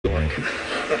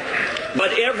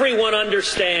everyone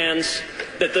understands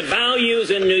that the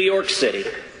values in New York City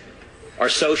are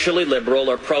socially liberal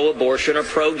or pro-abortion or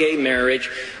pro-gay marriage,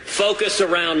 focus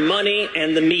around money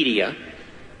and the media.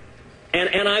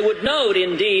 And I would note,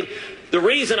 indeed, the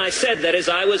reason I said that is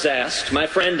I was asked, my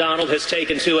friend Donald has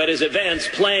taken to at his events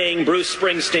playing Bruce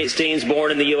Springsteen's Born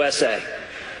in the USA.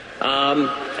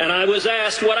 And I was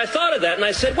asked what I thought of that, and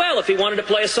I said, well, if he wanted to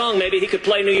play a song, maybe he could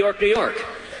play New York, New York.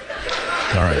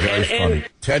 All right, very funny.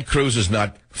 Ted Cruz is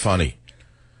not funny.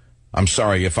 I'm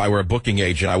sorry, if I were a booking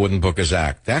agent, I wouldn't book his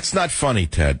act. That's not funny,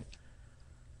 Ted.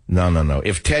 No.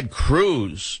 If Ted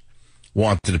Cruz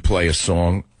wanted to play a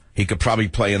song, he could probably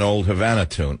play an old Havana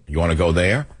tune. You want to go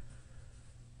there?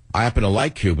 I happen to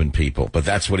like Cuban people, but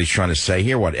that's what he's trying to say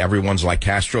here. What, everyone's like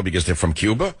Castro because they're from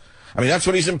Cuba? I mean, that's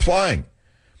what he's implying.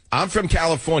 I'm from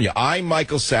California. I'm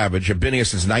Michael Savage. I've been here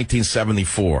since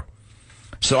 1974.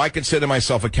 So I consider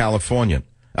myself a Californian.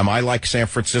 Am I like San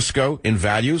Francisco in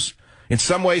values? In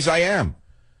some ways, I am.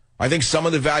 I think some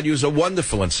of the values are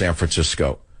wonderful in San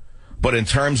Francisco. But in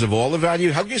terms of all the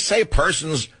value, how can you say a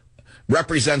person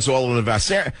represents all of the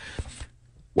values?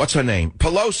 What's her name?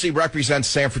 Pelosi represents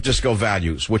San Francisco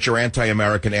values, which are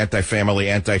anti-American, anti-family,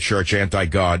 anti-church,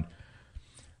 anti-God,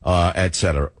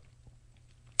 etc.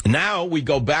 Now we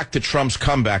go back to Trump's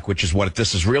comeback, which is what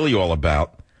this is really all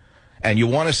about. And you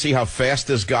want to see how fast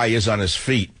this guy is on his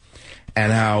feet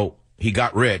and how he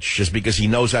got rich just because he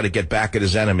knows how to get back at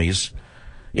his enemies.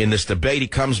 In this debate, he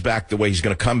comes back the way he's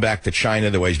going to come back to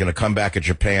China, the way he's going to come back at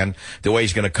Japan, the way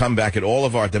he's going to come back at all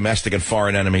of our domestic and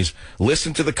foreign enemies.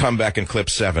 Listen to the comeback in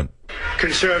clip 7.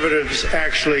 Conservatives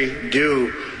actually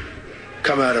do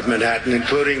come out of Manhattan,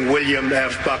 including William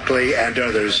F. Buckley and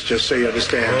others, just so you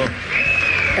understand.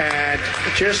 And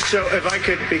just so, if I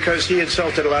could, because he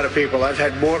insulted a lot of people, I've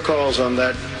had more calls on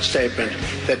that statement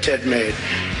that Ted made.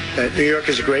 New York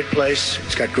is a great place.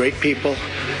 It's got great people.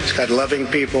 It's got loving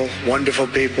people, wonderful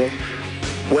people.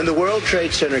 When the World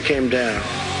Trade Center came down,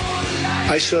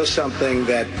 I saw something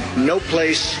that no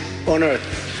place on earth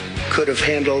could have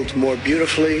handled more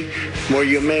beautifully, more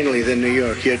humanely than New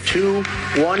York. You had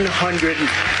 100...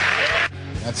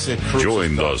 That's it.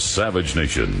 Join the Savage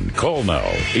Nation. Call now,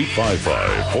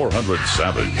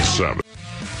 855-400-SAVAGE.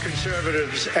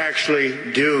 Conservatives actually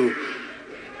do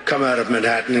come out of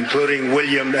Manhattan, including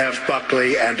William F.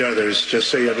 Buckley and others, just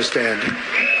so you understand.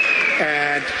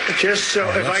 And just so,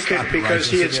 if I could, because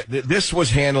he had... This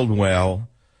was handled well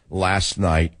last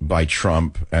night by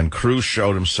Trump, and Cruz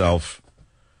showed himself,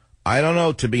 I don't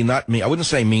know, to be not mean. I wouldn't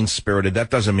say mean-spirited. That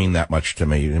doesn't mean that much to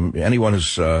me. Anyone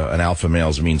who's an alpha male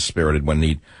is mean-spirited when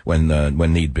need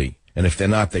be. And if they're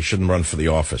not, they shouldn't run for the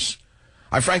office.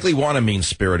 I frankly want a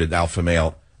mean-spirited alpha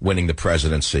male winning the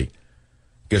presidency.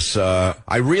 Because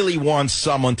I really want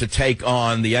someone to take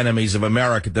on the enemies of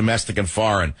America, domestic and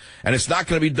foreign. And it's not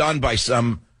going to be done by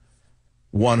someone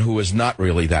who is not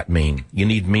really that mean. You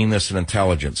need meanness and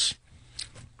intelligence.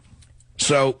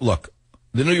 So, look.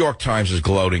 The New York Times is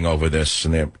gloating over this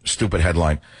in their stupid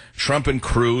headline. Trump and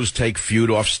Cruz take feud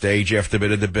off stage after a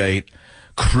bit of debate.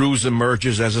 Cruz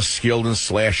emerges as a skilled and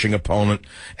slashing opponent.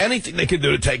 Anything they can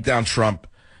do to take down Trump.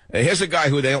 Here's a guy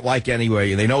who they don't like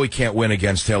anyway, and they know he can't win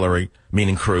against Hillary,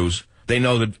 meaning Cruz. They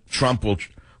know that Trump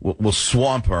will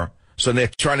swamp her, so they're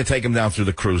trying to take him down through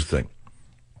the Cruz thing.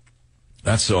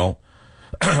 That's all.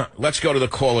 Let's go to the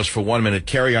callers for 1 minute.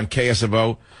 Kerry on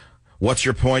KSFO. What's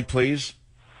your point, please?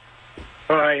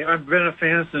 Hi, I've been a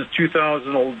fan since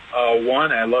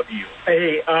 2001. I love you.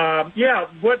 Hey,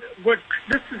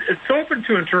 it's open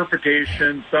to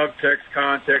interpretation, subtext,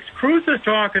 context. Cruz is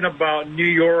talking about New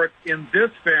York in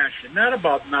this fashion, not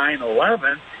about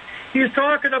 9/11. He's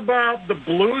talking about the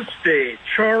blue state,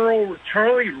 Charlie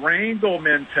Rangel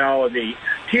mentality,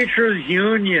 teachers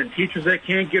union, teachers that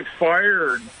can't get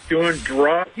fired, doing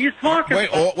drugs. He's talking. Wait,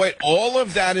 all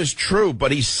of that is true,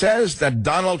 but he says that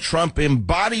Donald Trump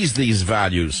embodies these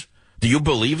values. Do you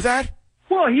believe that?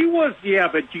 Well, he was, yeah,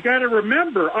 but you got to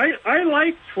remember, I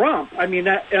like Trump. I mean,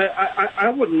 I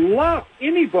would love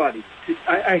anybody.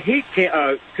 I hate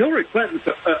Hillary Clinton's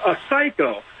a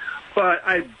psycho. But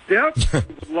I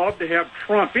definitely would love to have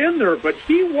Trump in there, but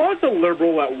he was a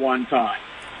liberal at one time.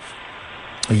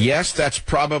 Yes, that's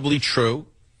probably true.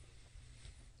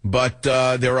 But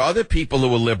there are other people who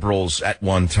were liberals at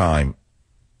one time.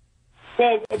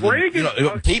 Well, Reagan...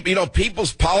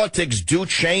 people's politics do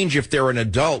change if they're an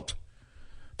adult.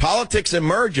 Politics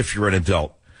emerge if you're an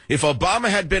adult. If Obama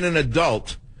had been an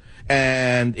adult,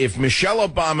 and if Michelle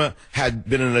Obama had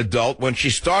been an adult, when she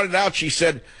started out, she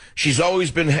said... She's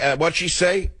always been, what'd she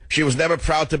say? She was never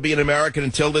proud to be an American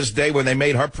until this day when they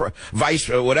made her vice,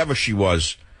 whatever she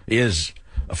is,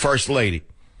 a first lady.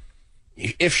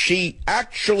 if she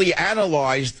actually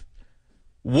analyzed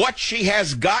what she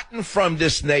has gotten from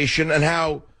this nation and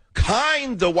how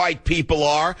kind the white people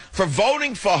are for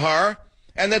voting for her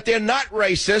and that they're not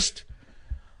racist,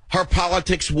 her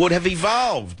politics would have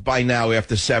evolved by now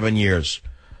after 7 years.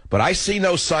 But I see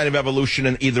no sign of evolution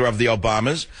in either of the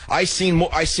Obamas. I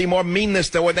see more meanness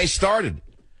than when they started.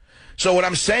 So what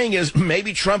I'm saying is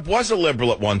maybe Trump was a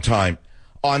liberal at one time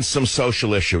on some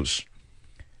social issues.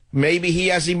 Maybe he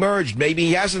has emerged. Maybe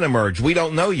he hasn't emerged. We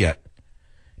don't know yet.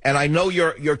 And I know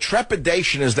your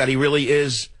trepidation is that he really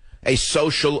is a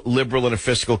social liberal and a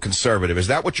fiscal conservative. Is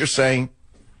that what you're saying?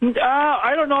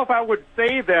 I don't know if I would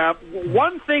say that.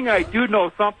 One thing I do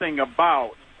know something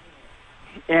about,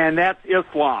 and that's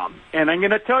Islam. And I'm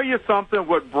going to tell you something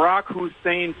what Barack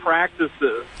Hussein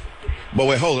practices. But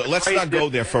wait, hold it. Let's not go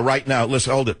there for right now.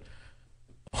 Listen, hold it.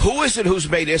 Who is it who's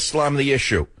made Islam the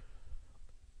issue?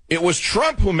 It was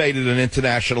Trump who made it an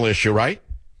international issue, right?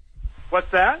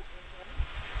 What's that?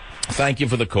 Thank you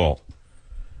for the call.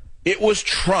 It was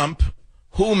Trump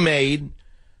who made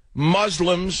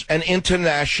Muslims an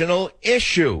international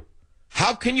issue.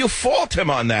 How can you fault him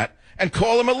on that and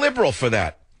call him a liberal for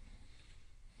that?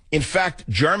 In fact,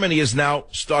 Germany is now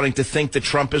starting to think that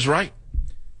Trump is right.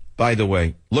 By the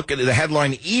way, look at the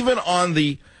headline, even on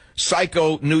the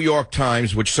psycho New York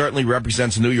Times, which certainly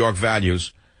represents New York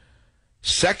values,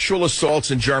 sexual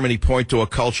assaults in Germany point to a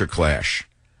culture clash.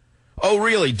 Oh,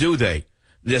 really, do they?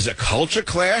 There's a culture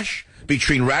clash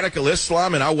between radical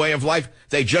Islam and our way of life?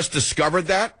 They just discovered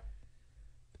that?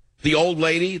 The old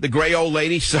lady, the gray old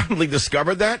lady, suddenly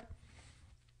discovered that?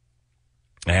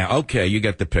 Yeah, okay, you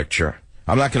get the picture.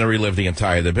 I'm not going to relive the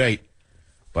entire debate,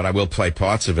 but I will play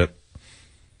parts of it.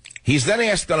 He's then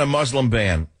asked on a Muslim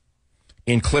ban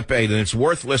in clip 8, and it's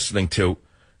worth listening to.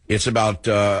 It's about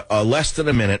less than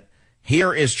a minute.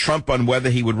 Here is Trump on whether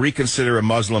he would reconsider a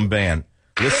Muslim ban.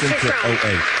 Listen to Trump,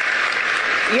 08.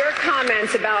 Your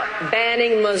comments about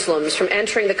banning Muslims from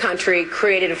entering the country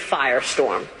created a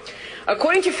firestorm.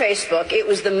 According to Facebook, it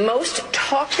was the most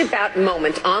talked about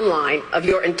moment online of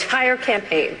your entire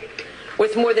campaign,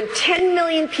 with more than 10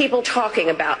 million people talking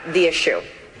about the issue.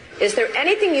 Is there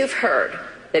anything you've heard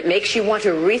that makes you want to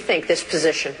rethink this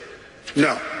position?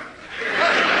 No.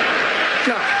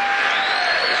 No.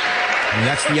 And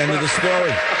that's the end of the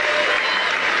story.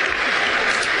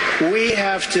 We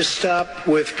have to stop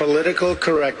with political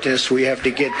correctness. We have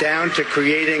to get down to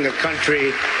creating a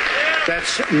country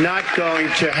that's not going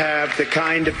to have the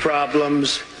kind of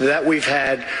problems that we've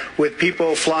had with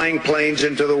people flying planes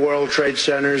into the World Trade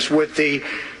Centers, with the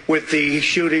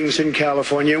shootings in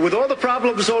California, with all the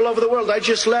problems all over the world. I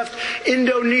just left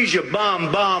Indonesia.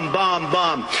 Bomb, bomb, bomb,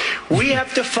 bomb. We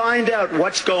have to find out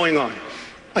what's going on.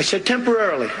 I said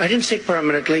temporarily. I didn't say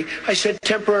permanently. I said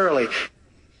temporarily.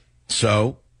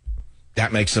 So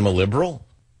that makes him a liberal?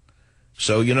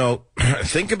 So, you know,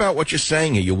 think about what you're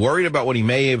saying here. You're worried about what he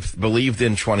may have believed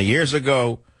in 20 years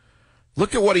ago.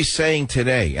 Look at what he's saying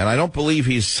today. And I don't believe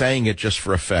he's saying it just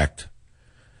for effect.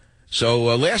 So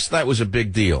last night was a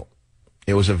big deal.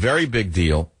 It was a very big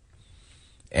deal.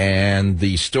 And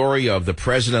the story of the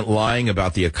president lying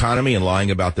about the economy and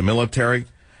lying about the military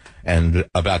and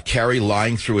about Kerry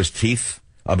lying through his teeth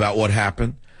about what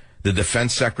happened. The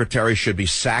defense secretary should be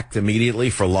sacked immediately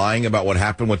for lying about what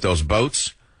happened with those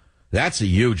boats. That's a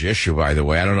huge issue, by the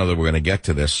way. I don't know that we're going to get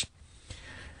to this.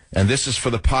 And this is for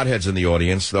the potheads in the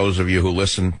audience, those of you who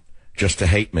listen just to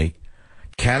hate me.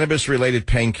 Cannabis-related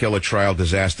painkiller trial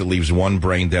disaster leaves 1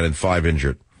 brain dead and 5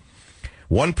 injured.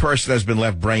 1 person has been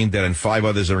left brain dead and 5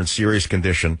 others are in serious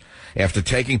condition after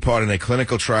taking part in a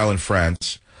clinical trial in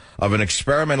France of an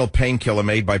experimental painkiller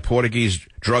made by Portuguese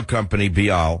drug company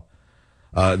Bial.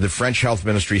 The French Health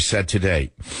Ministry said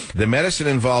today. The medicine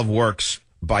involved works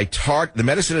by targeting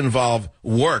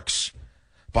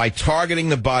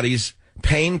the body's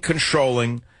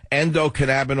pain-controlling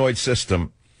endocannabinoid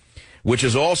system, which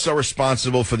is also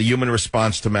responsible for the human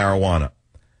response to marijuana.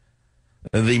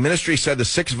 The ministry said the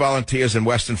 6 volunteers in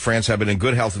Western France have been in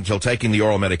good health until taking the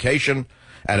oral medication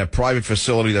at a private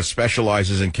facility that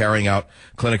specializes in carrying out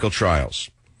clinical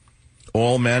trials.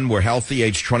 All men were healthy,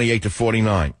 aged 28 to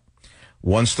 49.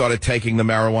 1 started taking the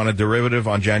marijuana derivative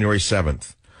on January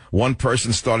 7th. 1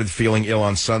 person started feeling ill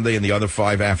on Sunday and the other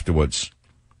 5 afterwards.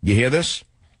 You hear this?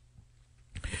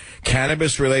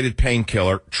 Cannabis-related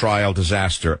painkiller trial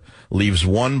disaster leaves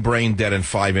 1 brain dead and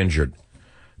 5 injured.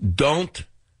 Don't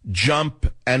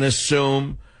jump and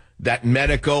assume that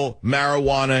medical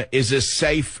marijuana is as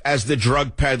safe as the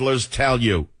drug peddlers tell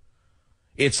you.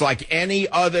 It's like any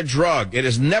other drug. It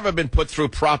has never been put through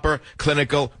proper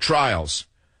clinical trials.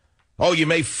 Oh, you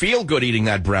may feel good eating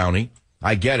that brownie.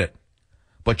 I get it.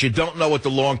 but you don't know what the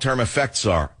long-term effects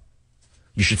are.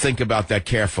 You should think about that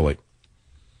carefully.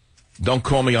 Don't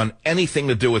call me on anything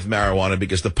to do with marijuana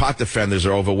because the pot defenders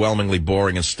are overwhelmingly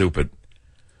boring and stupid.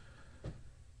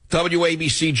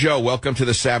 WABC Joe, welcome to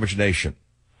the Savage Nation.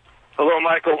 Hello,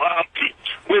 Michael.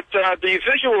 With the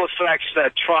visual effects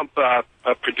that Trump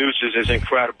produces is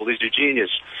incredible. He's a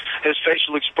genius. His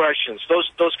facial expressions,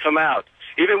 those come out.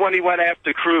 Even when he went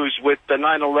after Cruz with the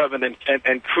 9/11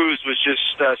 and Cruz was just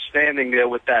standing there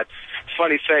with that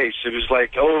funny face. It was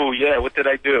like, oh, yeah, what did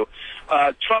I do?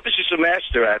 Trump is just a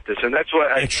master at this, and that's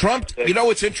why Trump, you know,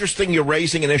 it's interesting. You're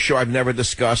raising an issue I've never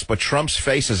discussed, but Trump's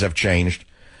faces have changed.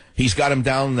 He's got him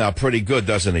down now pretty good,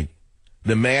 doesn't he?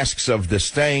 The masks of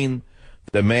disdain,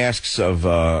 the masks of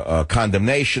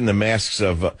condemnation, the masks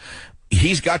of...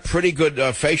 he's got pretty good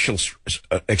facial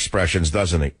expressions,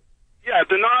 doesn't he? Yeah,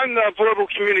 the non-verbal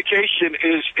communication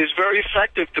is very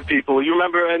effective to people. You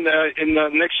remember in the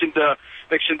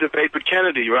Nixon debate with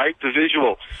Kennedy, right? The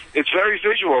visual. It's very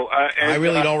visual. I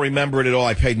really don't remember it at all.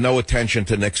 I paid no attention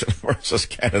to Nixon versus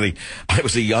Kennedy. I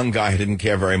was a young guy. I didn't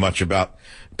care very much about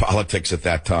politics at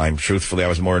that time. Truthfully, I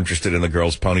was more interested in the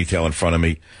girl's ponytail in front of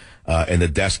me, in the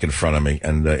desk in front of me,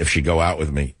 and if she'd go out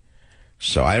with me.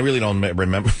 So I really don't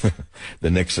remember the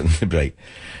Nixon debate.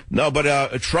 No,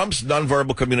 but Trump's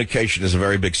nonverbal communication is a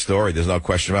very big story. There's no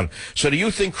question about it. So do you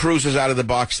think Cruz is out of the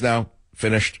box now?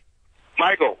 Finished?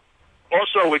 Michael,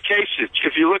 also with Kasich,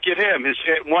 if you look at him, his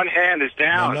one hand is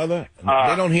down. Another?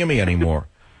 They don't hear me anymore.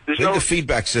 I think the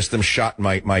feedback system shot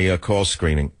my call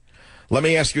screening. Let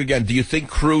me ask you again. Do you think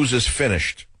Cruz is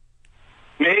finished?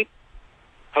 Me?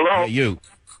 Hello? You.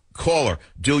 Caller,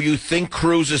 do you think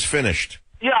Cruz is finished?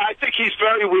 Yeah, I think he's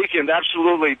very weakened,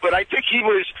 absolutely. But I think he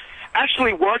was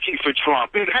actually working for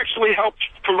Trump. It actually helped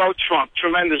promote Trump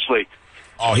tremendously.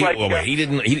 Oh, he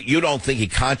didn't. You don't think he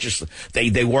consciously?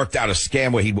 They worked out a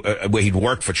scam where he'd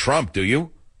worked for Trump, do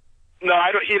you? No,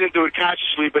 he didn't do it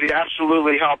consciously, but he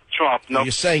absolutely helped Trump. No,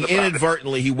 you're saying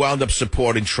inadvertently he wound up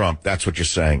supporting Trump. That's what you're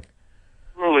saying.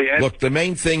 Really? Look, the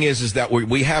main thing is that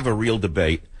we have a real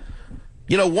debate.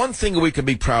 You know, one thing we can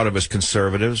be proud of as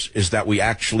conservatives is that we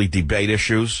actually debate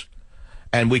issues,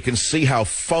 and we can see how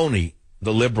phony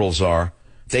the liberals are.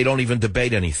 They don't even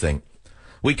debate anything.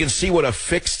 We can see what a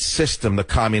fixed system the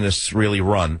communists really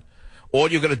run.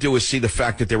 All you're going to do is see the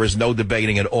fact that there is no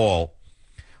debating at all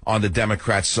on the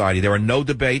Democrat side. There are no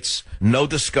debates, no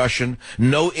discussion,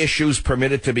 no issues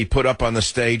permitted to be put up on the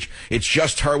stage. It's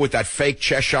just her with that fake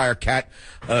Cheshire cat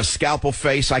scalpel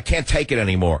face. I can't take it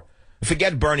anymore.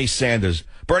 Forget Bernie Sanders.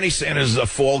 Bernie Sanders is a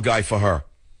fall guy for her.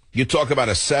 You talk about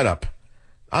a setup.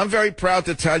 I'm very proud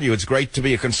to tell you it's great to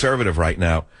be a conservative right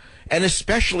now, and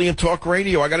especially in talk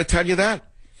radio. I got to tell you that.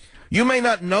 You may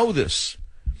not know this,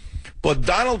 but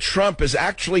Donald Trump has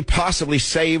actually possibly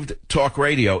saved talk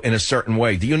radio in a certain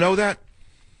way. Do you know that?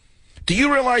 Do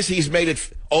you realize he's made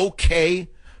it okay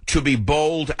to be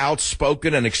bold,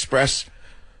 outspoken, and express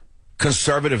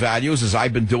conservative values, as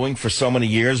I've been doing for so many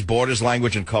years, borders,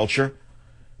 language, and culture?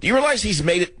 Do you realize he's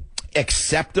made it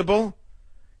acceptable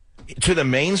to the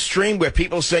mainstream, where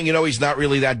people are saying, you know, he's not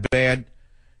really that bad?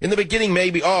 In the beginning,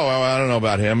 maybe, oh, I don't know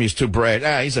about him. He's too bright.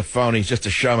 He's a phony. He's just a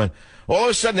showman. All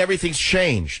of a sudden, everything's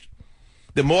changed.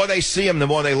 The more they see him, the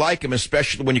more they like him,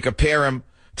 especially when you compare him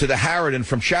to the Harridan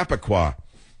from Chappaqua.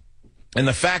 And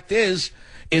the fact is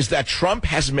that Trump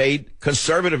has made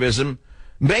conservatism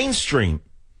mainstream.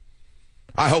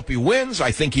 I hope he wins.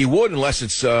 I think he would, unless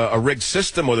it's a rigged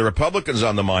system or the Republicans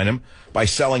undermine him by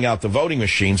selling out the voting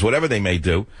machines, whatever they may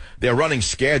do. They're running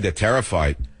scared. They're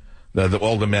terrified.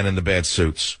 All the men in the bad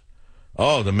suits.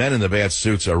 Oh, the men in the bad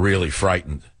suits are really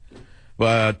frightened.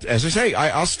 But as I say,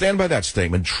 I'll stand by that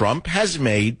statement. Trump has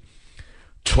made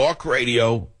talk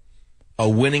radio a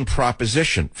winning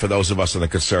proposition for those of us on the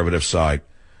conservative side.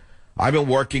 I've been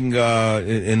working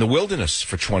in the wilderness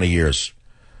for 20 years,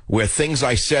 where things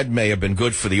I said may have been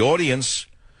good for the audience,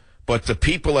 but the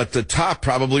people at the top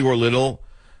probably were a little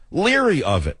leery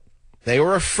of it. They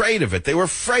were afraid of it. They were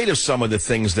afraid of some of the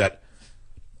things that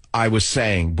I was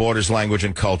saying, borders, language,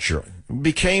 and culture. It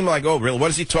became like, oh, really? What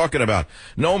is he talking about?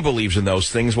 No one believes in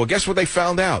those things. Well, guess what they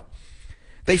found out?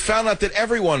 They found out that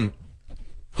everyone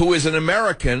who is an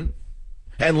American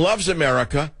and loves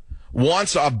America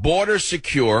wants our borders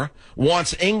secure,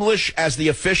 wants English as the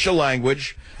official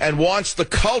language, and wants the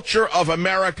culture of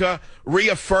America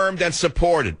reaffirmed and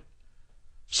supported.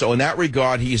 So in that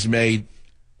regard, he's made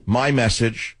my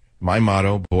message, my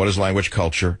motto, borders, language,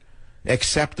 culture,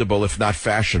 acceptable, if not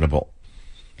fashionable.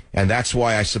 And that's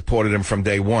why I supported him from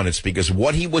day one. It's because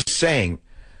what he was saying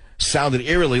sounded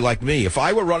eerily like me. If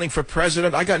I were running for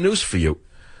president, I got news for you.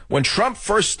 When Trump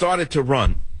first started to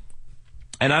run,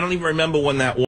 And I don't even remember when that was.